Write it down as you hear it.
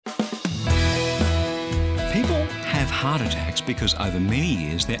heart attacks because over many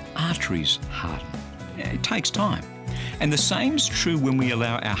years their arteries harden. It takes time. And the same's true when we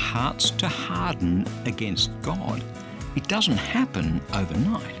allow our hearts to harden against God. It doesn't happen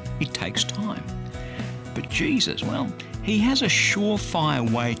overnight. It takes time. But Jesus, well, he has a surefire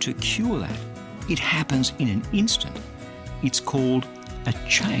way to cure that. It happens in an instant. It's called a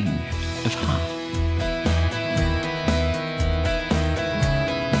change of heart.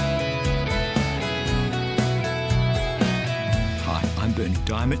 I'm Bernie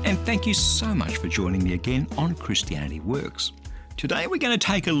Diamond, and thank you so much for joining me again on Christianity Works. Today we're going to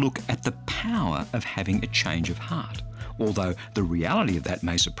take a look at the power of having a change of heart, although the reality of that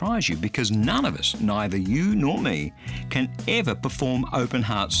may surprise you because none of us, neither you nor me, can ever perform open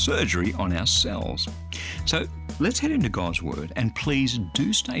heart surgery on ourselves. So let's head into God's Word, and please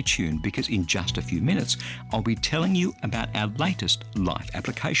do stay tuned because in just a few minutes I'll be telling you about our latest life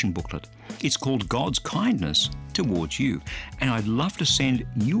application booklet. It's called God's Kindness Towards You, and I'd love to send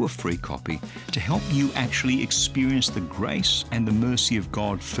you a free copy to help you actually experience the grace and the mercy of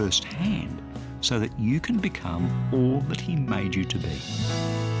God firsthand so that you can become all that He made you to be.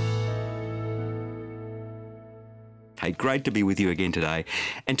 Hey, great to be with you again today.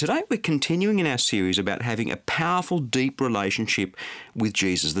 And today we're continuing in our series about having a powerful, deep relationship with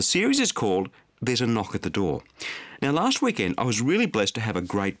Jesus. The series is called There's a Knock at the Door. Now, last weekend, I was really blessed to have a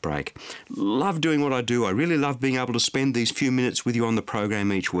great break. Love doing what I do. I really love being able to spend these few minutes with you on the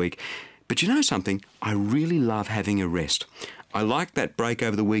program each week. But you know something? I really love having a rest. I like that break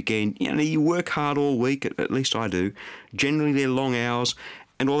over the weekend. You know, you work hard all week, at least I do. Generally, they're long hours.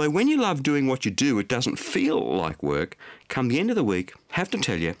 And although when you love doing what you do, it doesn't feel like work, come the end of the week, have to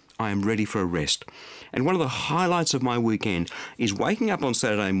tell you, I am ready for a rest. And one of the highlights of my weekend is waking up on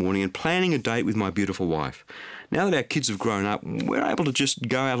Saturday morning and planning a date with my beautiful wife. Now that our kids have grown up, we're able to just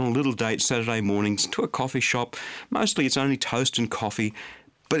go out on a little date Saturday mornings to a coffee shop. Mostly it's only toast and coffee,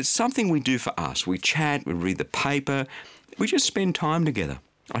 but it's something we do for us. We chat, we read the paper, we just spend time together.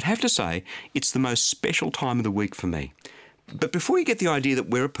 I'd have to say it's the most special time of the week for me. But before you get the idea that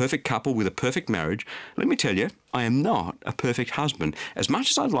we're a perfect couple with a perfect marriage, let me tell you, I am not a perfect husband, as much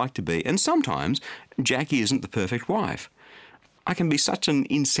as I'd like to be, and sometimes Jacqui isn't the perfect wife. I can be such an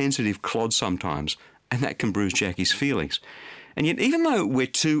insensitive clod sometimes, and that can bruise Jacqui's feelings. And yet, even though we're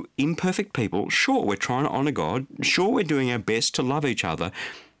two imperfect people, sure, we're trying to honour God, sure, we're doing our best to love each other,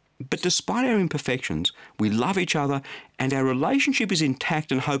 but despite our imperfections, we love each other, and our relationship is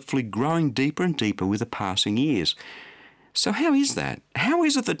intact and hopefully growing deeper and deeper with the passing years. So how is that? How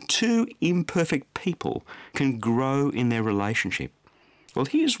is it that two imperfect people can grow in their relationship? Well,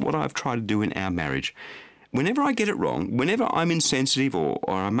 here's what I've tried to do in our marriage. Whenever I get it wrong, whenever I'm insensitive or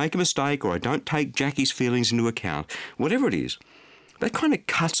I make a mistake or I don't take Jacqui's feelings into account, whatever it is, that kind of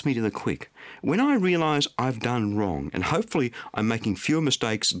cuts me to the quick. When I realise I've done wrong, and hopefully I'm making fewer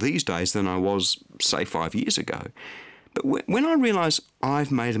mistakes these days than I was, say, 5 years ago, but when I realise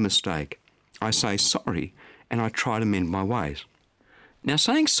I've made a mistake, I say sorry and I try to mend my ways. Now,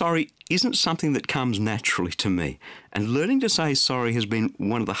 saying sorry isn't something that comes naturally to me, and learning to say sorry has been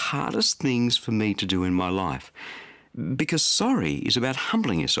one of the hardest things for me to do in my life. Because sorry is about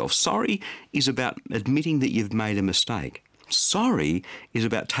humbling yourself. Sorry is about admitting that you've made a mistake. Sorry is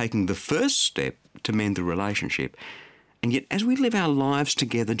about taking the first step to mend the relationship. And yet, as we live our lives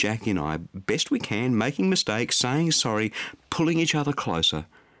together, Jacqui and I, best we can, making mistakes, saying sorry, pulling each other closer,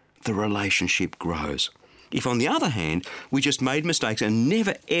 the relationship grows. If, on the other hand, we just made mistakes and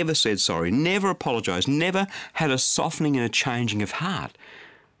never ever said sorry, never apologised, never had a softening and a changing of heart,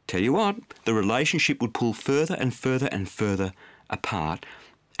 tell you what, the relationship would pull further and further and further apart.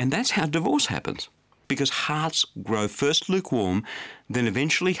 And that's how divorce happens. Because hearts grow first lukewarm, then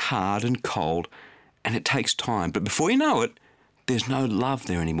eventually hard and cold, and it takes time. But before you know it, there's no love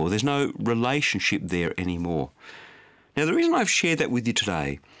there anymore. There's no relationship there anymore. Now, the reason I've shared that with you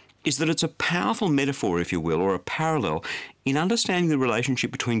today is that it's a powerful metaphor, if you will, or a parallel in understanding the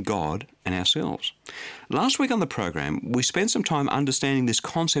relationship between God and ourselves. Last week on the program, we spent some time understanding this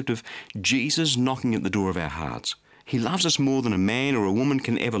concept of Jesus knocking at the door of our hearts. He loves us more than a man or a woman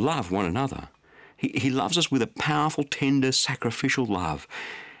can ever love one another. He loves us with a powerful, tender, sacrificial love.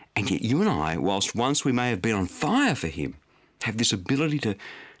 And yet you and I, whilst once we may have been on fire for Him, have this ability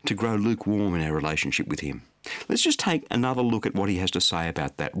to grow lukewarm in our relationship with Him. Let's just take another look at what He has to say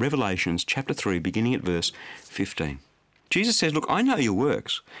about that. Revelations chapter 3, beginning at verse 15. Jesus says, "Look, I know your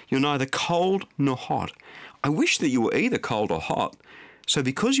works. You're neither cold nor hot. I wish that you were either cold or hot. So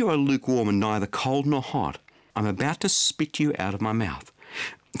because you are lukewarm and neither cold nor hot, I'm about to spit you out of my mouth.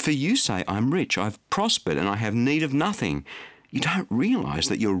 For you say, I'm rich, I've prospered, and I have need of nothing, You don't realize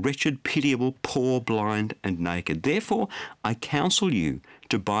that you're wretched, pitiable, poor, blind, and naked. Therefore, I counsel you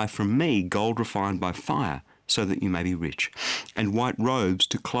to buy from me gold refined by fire, so that you may be rich, and white robes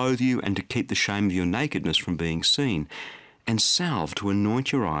to clothe you and to keep the shame of your nakedness from being seen, and salve to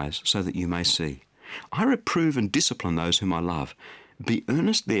anoint your eyes so that you may see. I reprove and discipline those whom I love. Be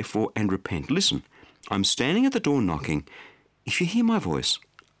earnest, therefore, and repent. Listen, I'm standing at the door knocking. If you hear my voice,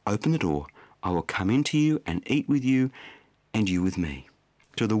 open the door. I will come into you and eat with you, and you with me.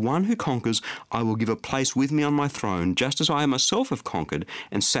 To the one who conquers, I will give a place with me on my throne, just as I myself have conquered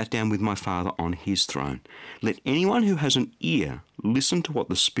and sat down with my Father on his throne. Let anyone who has an ear listen to what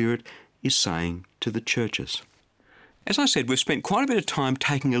the Spirit is saying to the churches. As I said, we've spent quite a bit of time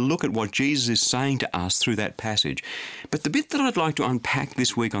taking a look at what Jesus is saying to us through that passage. But the bit that I'd like to unpack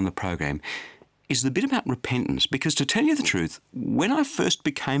this week on the program is the bit about repentance, because to tell you the truth, when I first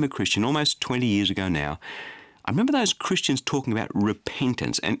became a Christian almost 20 years ago now, I remember those Christians talking about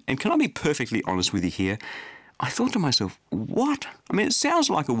repentance, and can I be perfectly honest with you here? I thought to myself, what? I mean, it sounds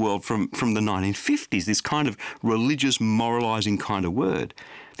like a word from the 1950s, this kind of religious, moralising kind of word,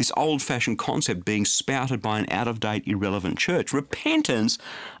 this old-fashioned concept being spouted by an out-of-date, irrelevant church. Repentance?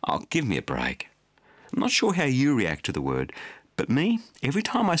 Oh, give me a break. I'm not sure how you react to the word, but me, every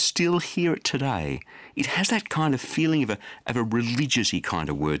time I still hear it today, it has that kind of feeling of a religious-y kind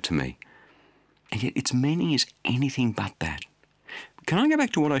of word to me. And yet its meaning is anything but that. Can I go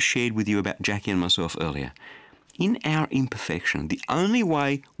back to what I shared with you about Jacqui and myself earlier? In our imperfection, the only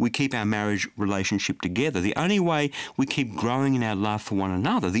way we keep our marriage relationship together, the only way we keep growing in our love for one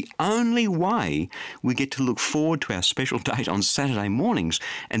another, the only way we get to look forward to our special date on Saturday mornings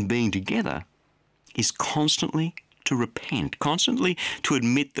and being together is constantly to repent, constantly to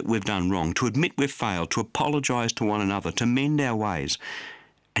admit that we've done wrong, to admit we've failed, to apologise to one another, to mend our ways.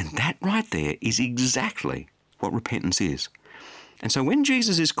 And that right there is exactly what repentance is. And so when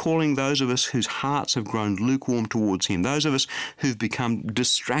Jesus is calling those of us whose hearts have grown lukewarm towards him, those of us who've become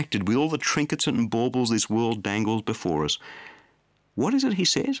distracted with all the trinkets and baubles this world dangles before us, what is it he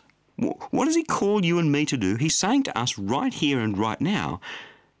says? What does he call you and me to do? He's saying to us right here and right now,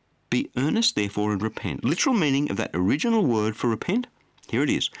 be earnest therefore and repent. Literal meaning of that original word for repent, here it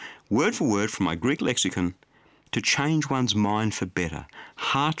is, word for word from my Greek lexicon, to change one's mind for better,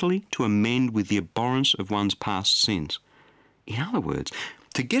 heartily to amend with the abhorrence of one's past sins. In other words,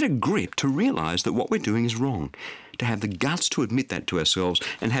 to get a grip, to realise that what we're doing is wrong, to have the guts to admit that to ourselves,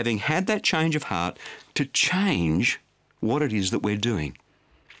 and having had that change of heart, to change what it is that we're doing.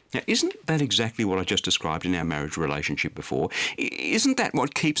 Now, isn't that exactly what I just described in our marriage relationship before? Isn't that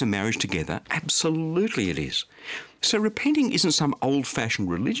what keeps a marriage together? Absolutely it is. So repenting isn't some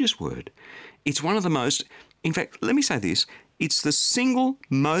old-fashioned religious word. It's one of the most, in fact, let me say this, it's the single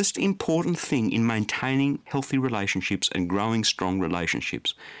most important thing in maintaining healthy relationships and growing strong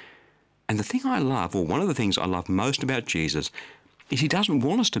relationships. And the thing I love, or one of the things I love most about Jesus, is he doesn't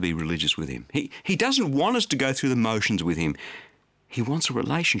want us to be religious with him. He doesn't want us to go through the motions with him. He wants a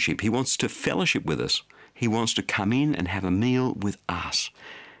relationship. He wants to fellowship with us. He wants to come in and have a meal with us.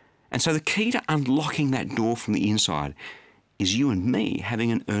 And so the key to unlocking that door from the inside is you and me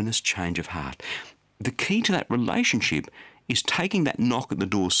having an earnest change of heart. The key to that relationship is taking that knock at the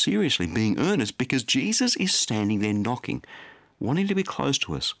door seriously, being earnest, because Jesus is standing there knocking, wanting to be close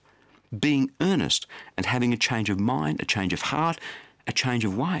to us, being earnest and having a change of mind, a change of heart, a change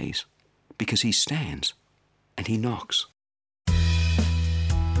of ways, because he stands and he knocks.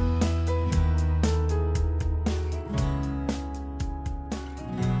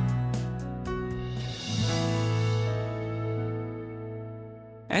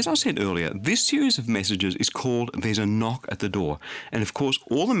 As I said earlier, this series of messages is called There's a Knock at the Door. And of course,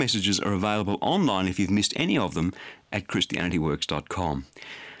 all the messages are available online if you've missed any of them at christianityworks.com.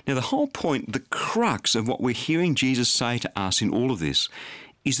 Now, the whole point, the crux of what we're hearing Jesus say to us in all of this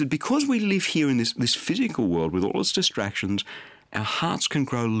is that because we live here in this physical world with all its distractions, our hearts can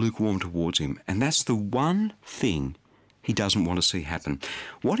grow lukewarm towards him. And that's the one thing he doesn't want to see happen.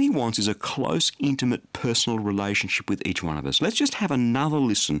 What he wants is a close, intimate, personal relationship with each one of us. Let's just have another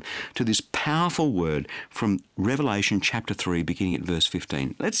listen to this powerful word from Revelation chapter 3, beginning at verse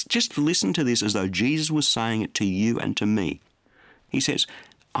 15. Let's just listen to this as though Jesus was saying it to you and to me. He says,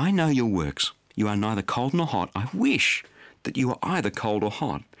 I know your works. You are neither cold nor hot. I wish that you were either cold or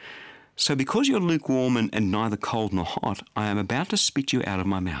hot. So because you're lukewarm and neither cold nor hot, I am about to spit you out of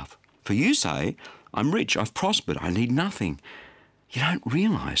my mouth. For you say, I'm rich, I've prospered, I need nothing. You don't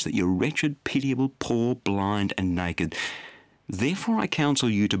realise that you're wretched, pitiable, poor, blind and naked. Therefore I counsel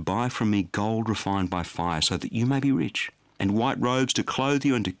you to buy from me gold refined by fire, so that you may be rich, and white robes to clothe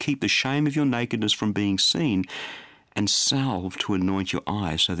you and to keep the shame of your nakedness from being seen, and salve to anoint your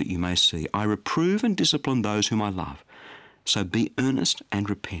eyes so that you may see. I reprove and discipline those whom I love. So be earnest and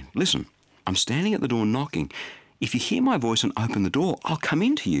repent. Listen, I'm standing at the door knocking. If you hear my voice and open the door, I'll come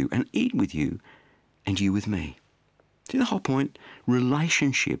into you and eat with you and you with me. See the whole point?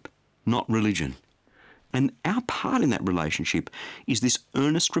 Relationship, not religion. And our part in that relationship is this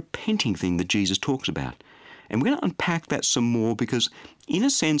earnest repenting thing that Jesus talks about. And we're going to unpack that some more because, in a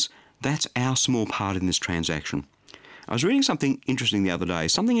sense, that's our small part in this transaction. I was reading something interesting the other day,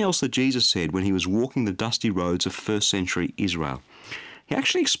 something else that Jesus said when he was walking the dusty roads of first century Israel. He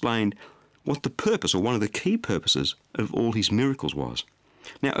actually explained what the purpose, or one of the key purposes, of all his miracles was.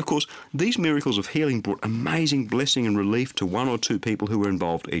 Now, of course, these miracles of healing brought amazing blessing and relief to one or two people who were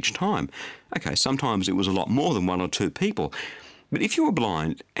involved each time. Okay, sometimes it was a lot more than one or two people. But if you were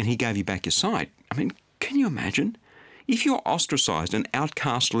blind and he gave you back your sight, I mean, can you imagine? If you were ostracized, an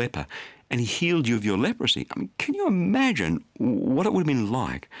outcast leper, and he healed you of your leprosy, I mean, can you imagine what it would have been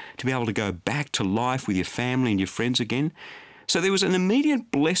like to be able to go back to life with your family and your friends again? So there was an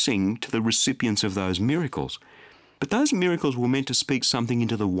immediate blessing to the recipients of those miracles. But those miracles were meant to speak something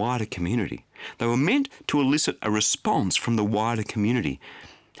into the wider community. They were meant to elicit a response from the wider community.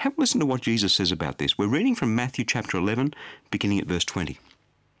 Have a listen to what Jesus says about this. We're reading from Matthew chapter 11, beginning at verse 20.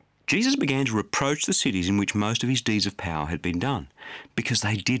 Jesus began to reproach the cities in which most of his deeds of power had been done, because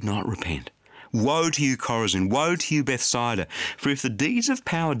they did not repent. Woe to you, Chorazin! Woe to you, Bethsaida! For if the deeds of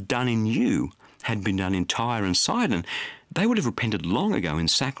power done in you had been done in Tyre and Sidon, they would have repented long ago in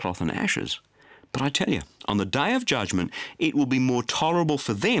sackcloth and ashes. But I tell you, on the day of judgment, it will be more tolerable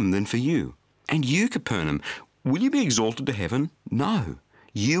for them than for you. And you, Capernaum, will you be exalted to heaven? No.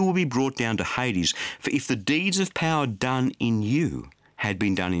 You will be brought down to Hades. For if the deeds of power done in you had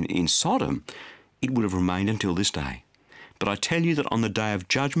been done in Sodom, it would have remained until this day. But I tell you that on the day of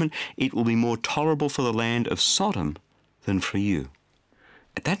judgment, it will be more tolerable for the land of Sodom than for you.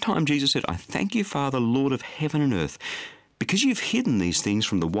 At that time, Jesus said, I thank you, Father, Lord of heaven and earth, because you've hidden these things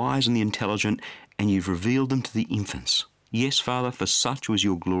from the wise and the intelligent, and you've revealed them to the infants. Yes, Father, for such was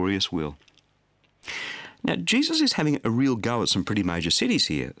your glorious will. Now, Jesus is having a real go at some pretty major cities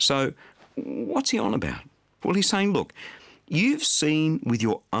here. So what's he on about? Well, he's saying, look, you've seen with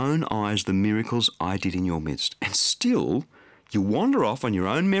your own eyes the miracles I did in your midst, and still you wander off on your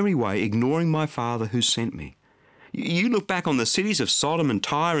own merry way, ignoring my Father who sent me. You look back on the cities of Sodom and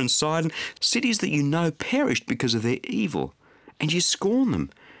Tyre and Sidon, cities that you know perished because of their evil, and you scorn them.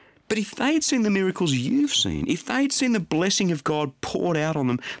 But if they'd seen the miracles you've seen, if they'd seen the blessing of God poured out on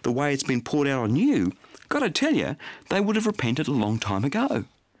them the way it's been poured out on you, gotta tell you, they would have repented a long time ago.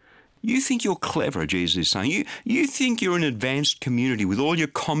 You think you're clever, Jesus is saying. You think you're an advanced community with all your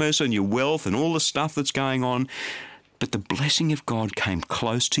commerce and your wealth and all the stuff that's going on, but the blessing of God came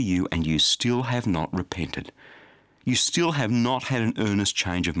close to you and you still have not repented. You still have not had an earnest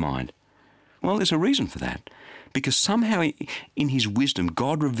change of mind. Well, there's a reason for that. Because somehow in his wisdom,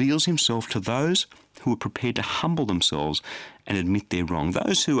 God reveals himself to those who are prepared to humble themselves and admit their wrong,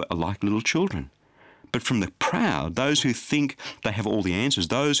 those who are like little children. But from the proud, those who think they have all the answers,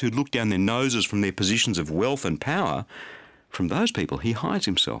 those who look down their noses from their positions of wealth and power, from those people he hides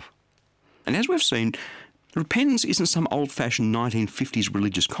himself. And as we've seen, repentance isn't some old-fashioned 1950s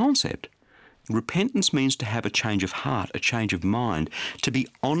religious concept. Repentance means to have a change of heart, a change of mind, to be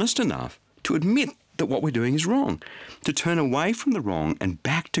honest enough to admit that what we're doing is wrong, to turn away from the wrong and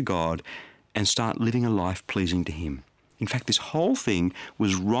back to God and start living a life pleasing to him. In fact, this whole thing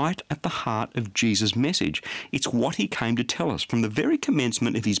was right at the heart of Jesus' message. It's what he came to tell us. From the very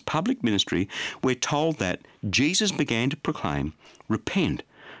commencement of his public ministry, we're told that Jesus began to proclaim, repent,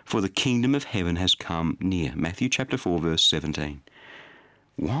 for the kingdom of heaven has come near. Matthew chapter 4, verse 17.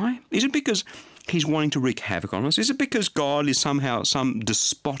 Why? Is it because he's wanting to wreak havoc on us? Is it because God is somehow some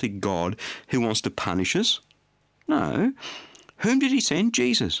despotic God who wants to punish us? No. Whom did he send?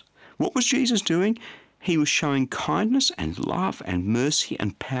 Jesus. What was Jesus doing? He was showing kindness and love and mercy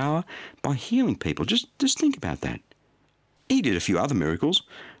and power by healing people. Just think about that. He did a few other miracles.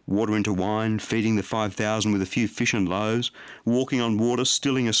 Water into wine, feeding the 5,000 with a few fish and loaves, walking on water,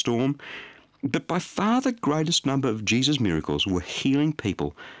 stilling a storm. But by far the greatest number of Jesus' miracles were healing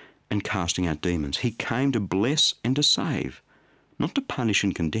people and casting out demons. He came to bless and to save, not to punish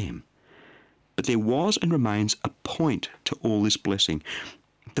and condemn. But there was and remains a point to all this blessing.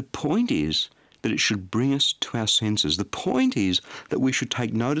 The point is that it should bring us to our senses. The point is that we should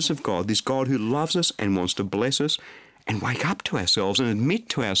take notice of God, this God who loves us and wants to bless us, and wake up to ourselves and admit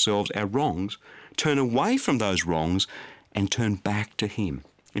to ourselves our wrongs, turn away from those wrongs, and turn back to him.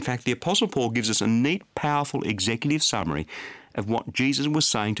 In fact, the Apostle Paul gives us a neat, powerful executive summary of what Jesus was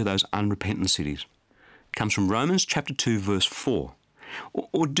saying to those unrepentant cities. It comes from Romans chapter 2, verse 4.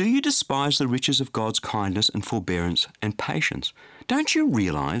 Or do you despise the riches of God's kindness and forbearance and patience? Don't you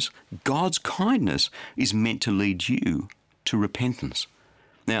realise God's kindness is meant to lead you to repentance?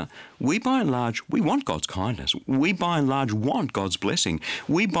 Now, we by and large, we want God's kindness. We by and large want God's blessing.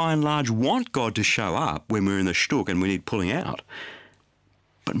 We by and large want God to show up when we're in the shtuck and we need pulling out.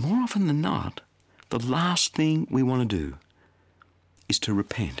 But more often than not, the last thing we want to do is to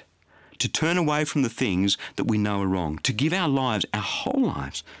repent, to turn away from the things that we know are wrong, to give our lives, our whole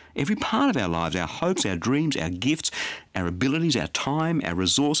lives, every part of our lives, our hopes, our dreams, our gifts, our abilities, our time, our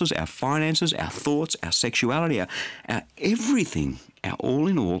resources, our finances, our thoughts, our sexuality, our everything, our all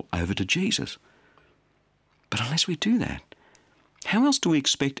in all, over to Jesus. But unless we do that, how else do we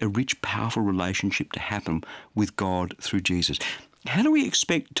expect a rich, powerful relationship to happen with God through Jesus? How do we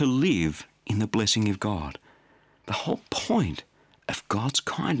expect to live in the blessing of God? The whole point of God's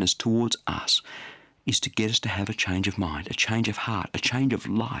kindness towards us is to get us to have a change of mind, a change of heart, a change of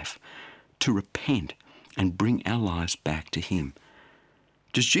life, to repent and bring our lives back to Him.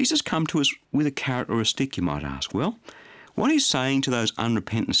 Does Jesus come to us with a carrot or a stick, you might ask? Well, what He's saying to those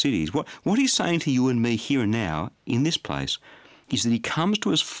unrepentant cities, what He's saying to you and me here and now in this place, is that He comes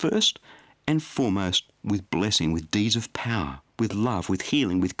to us first and foremost with blessing, with deeds of power, with love, with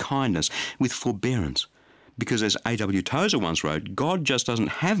healing, with kindness, with forbearance. Because as A.W. Tozer once wrote, God just doesn't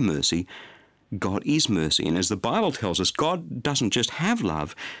have mercy, God is mercy. And as the Bible tells us, God doesn't just have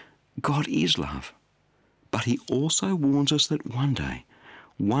love, God is love. But He also warns us that one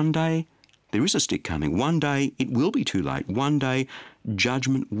day, there is a stick coming. One day it will be too late. One day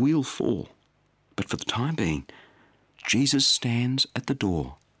judgment will fall. But for the time being, Jesus stands at the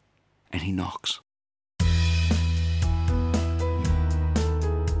door and He knocks.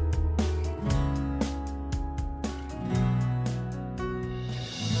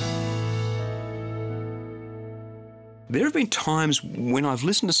 There have been times when I've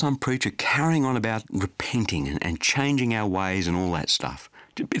listened to some preacher carrying on about repenting and changing our ways and all that stuff,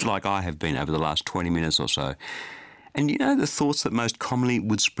 a bit like I have been over the last 20 minutes or so. And you know the thoughts that most commonly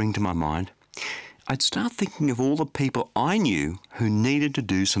would spring to my mind? I'd start thinking of all the people I knew who needed to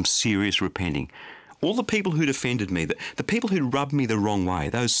do some serious repenting. All the people who'd offended me, the people who'd rubbed me the wrong way,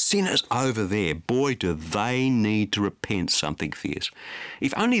 those sinners over there, boy, do they need to repent something fierce.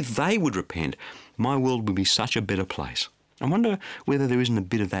 If only they would repent, my world would be such a better place. I wonder whether there isn't a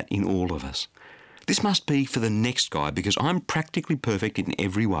bit of that in all of us. This must be for the next guy, because I'm practically perfect in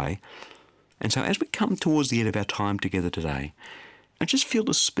every way. And so as we come towards the end of our time together today, I just feel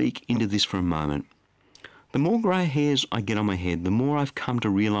to speak into this for a moment. The more grey hairs I get on my head, the more I've come to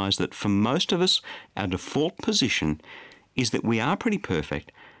realise that for most of us, our default position is that we are pretty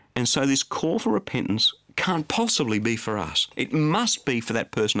perfect, and so this call for repentance can't possibly be for us. It must be for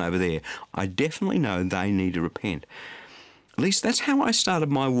that person over there. I definitely know they need to repent. At least that's how I started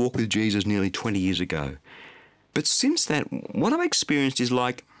my walk with Jesus nearly 20 years ago. But since that, what I've experienced is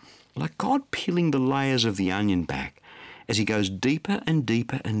like God peeling the layers of the onion back as He goes deeper and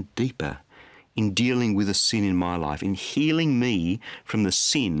deeper and deeper in dealing with the sin in my life, in healing me from the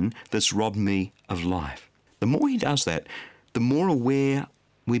sin that's robbed me of life. The more He does that, the more aware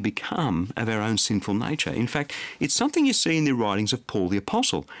we become of our own sinful nature. In fact, it's something you see in the writings of Paul the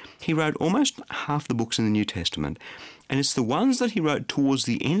Apostle. He wrote almost half the books in the New Testament, and it's the ones that he wrote towards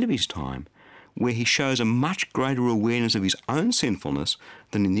the end of his time where he shows a much greater awareness of his own sinfulness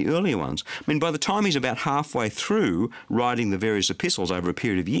than in the earlier ones. I mean, by the time he's about halfway through writing the various epistles over a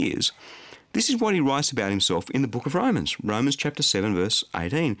period of years, this is what he writes about himself in the book of Romans. Romans chapter 7, verse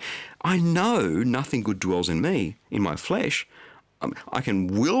 18. I know nothing good dwells in me, in my flesh. I can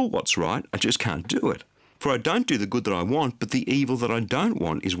will what's right, I just can't do it. For I don't do the good that I want, but the evil that I don't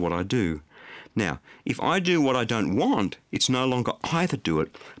want is what I do. Now, if I do what I don't want, it's no longer I that do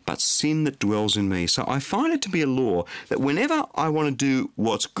it, but sin that dwells in me. So I find it to be a law that whenever I want to do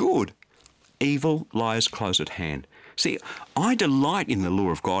what's good, evil lies close at hand. See, I delight in the law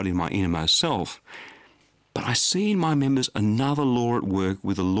of God in my innermost self, but I see in my members another law at work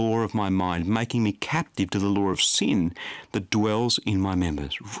with the law of my mind, making me captive to the law of sin that dwells in my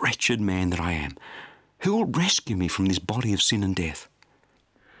members. Wretched man that I am, who will rescue me from this body of sin and death?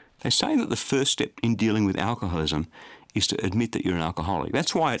 They say that the first step in dealing with alcoholism is to admit that you're an alcoholic.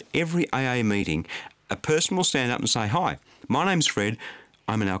 That's why at every AA meeting, a person will stand up and say, "Hi, my name's Fred,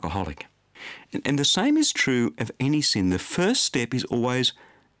 I'm an alcoholic." And the same is true of any sin. The first step is always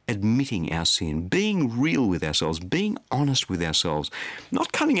admitting our sin, being real with ourselves, being honest with ourselves,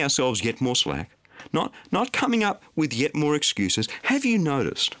 not cutting ourselves yet more slack, not coming up with yet more excuses. Have you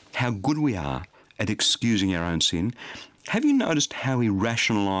noticed how good we are at excusing our own sin? Have you noticed how we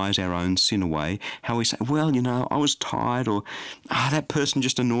rationalise our own sin away? How we say, well, I was tired, or that person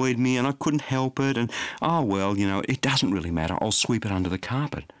just annoyed me and I couldn't help it, and it doesn't really matter. I'll sweep it under the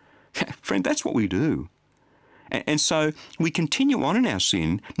carpet. Friend, that's what we do. And so we continue on in our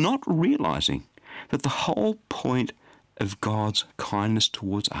sin, not realising that the whole point of God's kindness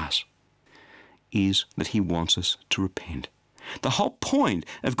towards us is that he wants us to repent. The whole point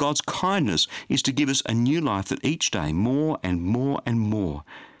of God's kindness is to give us a new life that each day, more and more and more,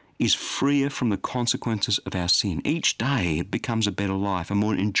 is freer from the consequences of our sin. Each day it becomes a better life, a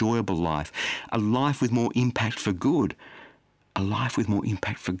more enjoyable life, a life with more impact for good, a life with more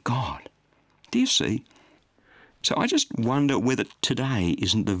impact for God. Do you see? So I just wonder whether today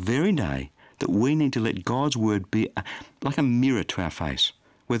isn't the very day that we need to let God's word be like a mirror to our face.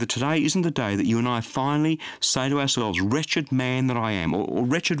 Whether today isn't the day that you and I finally say to ourselves, wretched man that I am, or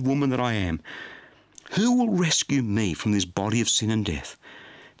wretched woman that I am, who will rescue me from this body of sin and death?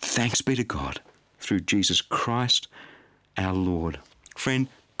 Thanks be to God, through Jesus Christ our Lord. Friend,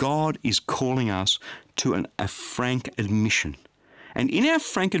 God is calling us to a frank admission. And in our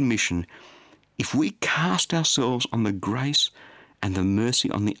frank admission, if we cast ourselves on the grace and the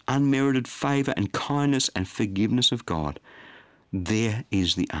mercy, on the unmerited favour and kindness and forgiveness of God, there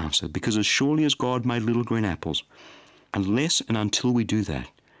is the answer. Because as surely as God made little green apples, unless and until we do that,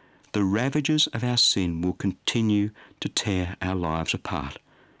 the ravages of our sin will continue to tear our lives apart.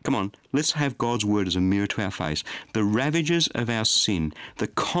 Come on, let's have God's word as a mirror to our face. The ravages of our sin, the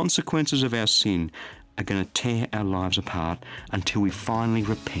consequences of our sin are going to tear our lives apart until we finally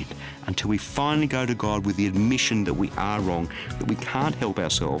repent, until we finally go to God with the admission that we are wrong, that we can't help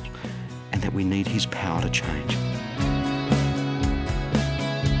ourselves, and that we need his power to change.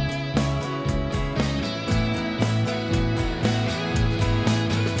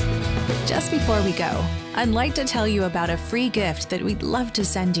 Just before we go, I'd like to tell you about a free gift that we'd love to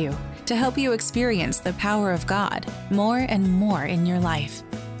send you to help you experience the power of God more and more in your life.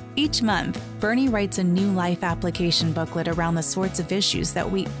 Each month, Bernie writes a new life application booklet around the sorts of issues that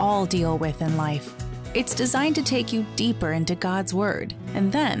we all deal with in life. It's designed to take you deeper into God's Word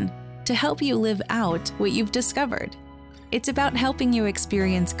and then to help you live out what you've discovered. It's about helping you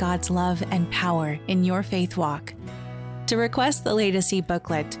experience God's love and power in your faith walk. To request the latest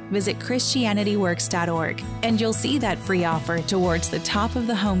e-booklet, visit ChristianityWorks.org, and you'll see that free offer towards the top of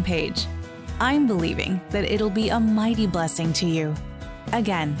the homepage. I'm believing that it'll be a mighty blessing to you.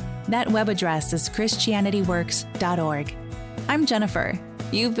 Again, that web address is ChristianityWorks.org. I'm Jennifer.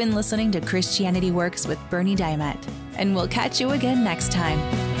 You've been listening to Christianity Works with Bernie Dimet, and we'll catch you again next time.